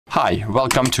Hi,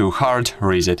 welcome to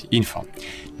HardReset.Info.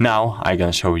 Now I'm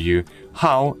gonna show you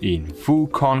how in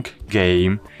Wukong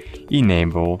game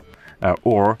enable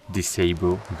or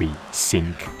disable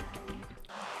VSync.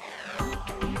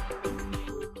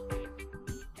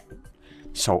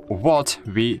 So what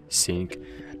VSync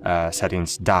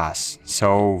settings does?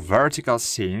 So vertical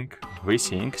sync,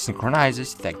 VSync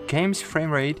synchronizes the game's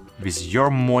frame rate with your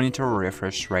monitor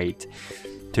refresh rate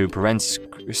to prevent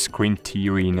screen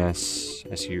teariness,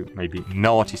 as you maybe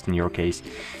noticed in your case.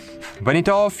 When it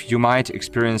off, you might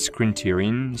experience screen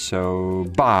tearing,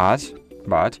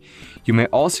 but you may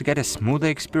also get a smoother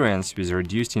experience with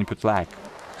reduced input lag.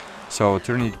 So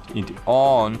turning it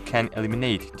on can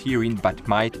eliminate tearing but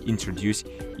might introduce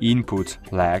input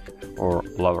lag or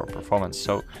lower performance,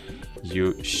 so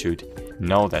you should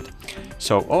know that.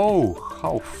 So, oh,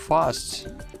 how fast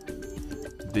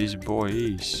this boy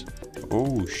is.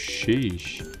 Oh,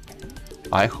 sheesh.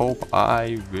 I hope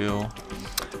I will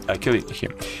kill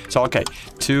him. So, okay,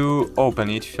 to open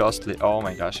it, firstly, oh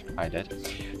my gosh, I did.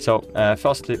 So,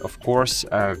 firstly, of course,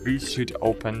 we should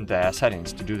open the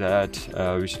settings. To do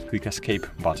that, we should click escape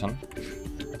button.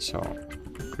 So,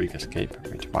 click escape,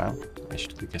 wait a while, I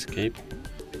should click escape.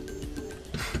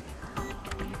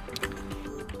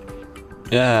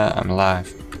 Yeah, I'm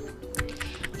alive.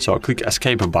 So, click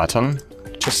escape button,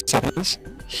 choose settings,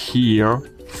 here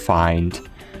find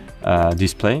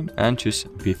display and choose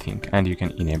VSync, and you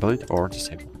can enable it or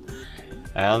disable.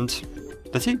 And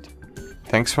that's it.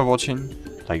 Thanks for watching,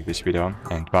 like this video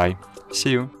and bye,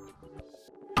 see you.